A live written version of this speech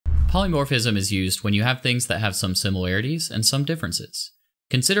Polymorphism is used when you have things that have some similarities and some differences.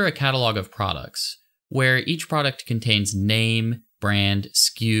 Consider a catalog of products, where each product contains name, brand,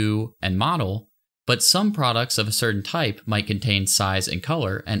 SKU, and model, but some products of a certain type might contain size and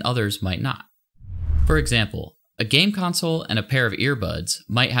color, and others might not. For example, a game console and a pair of earbuds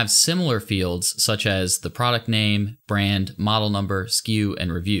might have similar fields such as the product name, brand, model number, SKU,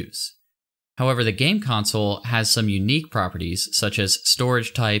 and reviews. However, the game console has some unique properties such as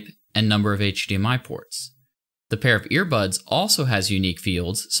storage type and number of HDMI ports. The pair of earbuds also has unique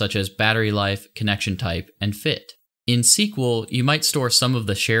fields such as battery life, connection type, and fit. In SQL, you might store some of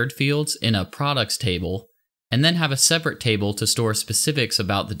the shared fields in a products table, and then have a separate table to store specifics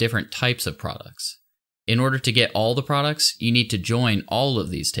about the different types of products. In order to get all the products, you need to join all of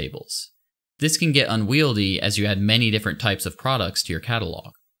these tables. This can get unwieldy as you add many different types of products to your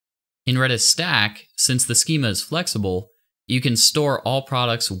catalog. In Redis Stack, since the schema is flexible, you can store all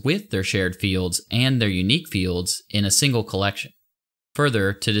products with their shared fields and their unique fields in a single collection.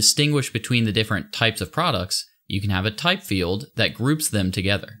 Further, to distinguish between the different types of products, you can have a type field that groups them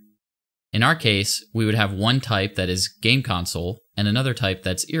together. In our case, we would have one type that is game console and another type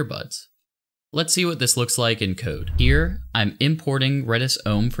that's earbuds. Let's see what this looks like in code. Here, I'm importing Redis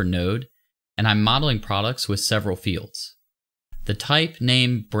Ohm for Node, and I'm modeling products with several fields. The type,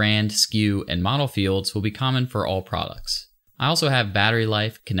 name, brand, SKU, and model fields will be common for all products. I also have battery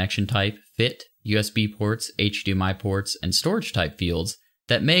life, connection type, fit, USB ports, HDMI ports, and storage type fields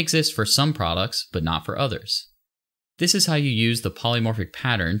that may exist for some products, but not for others. This is how you use the polymorphic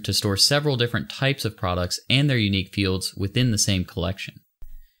pattern to store several different types of products and their unique fields within the same collection.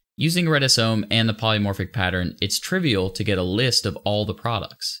 Using Redis Ohm and the polymorphic pattern, it's trivial to get a list of all the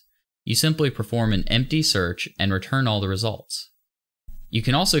products. You simply perform an empty search and return all the results. You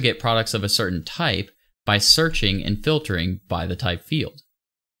can also get products of a certain type by searching and filtering by the type field.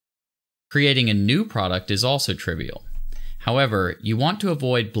 Creating a new product is also trivial. However, you want to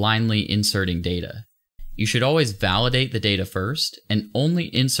avoid blindly inserting data. You should always validate the data first and only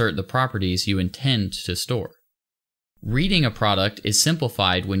insert the properties you intend to store. Reading a product is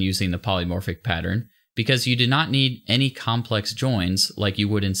simplified when using the polymorphic pattern because you do not need any complex joins like you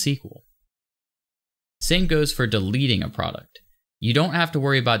would in SQL. Same goes for deleting a product. You don't have to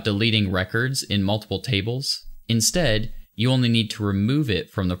worry about deleting records in multiple tables. Instead, you only need to remove it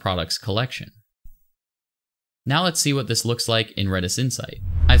from the products collection. Now let's see what this looks like in Redis Insight.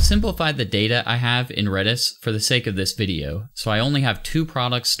 I've simplified the data I have in Redis for the sake of this video, so I only have 2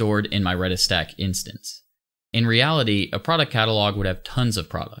 products stored in my Redis Stack instance. In reality, a product catalog would have tons of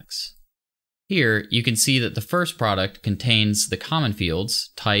products. Here, you can see that the first product contains the common fields,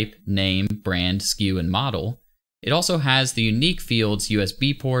 type, name, brand, SKU, and model. It also has the unique fields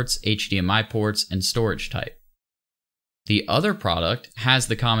USB ports, HDMI ports, and storage type. The other product has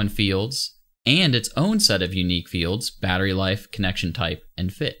the common fields and its own set of unique fields, battery life, connection type,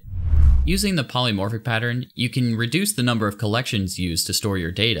 and fit. Using the polymorphic pattern, you can reduce the number of collections used to store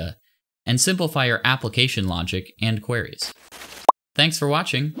your data and simplify your application logic and queries. Thanks for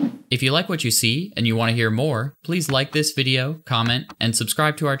watching. If you like what you see and you want to hear more, please like this video, comment, and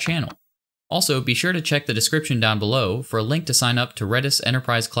subscribe to our channel. Also, be sure to check the description down below for a link to sign up to Redis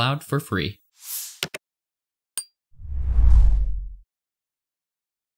Enterprise Cloud for free.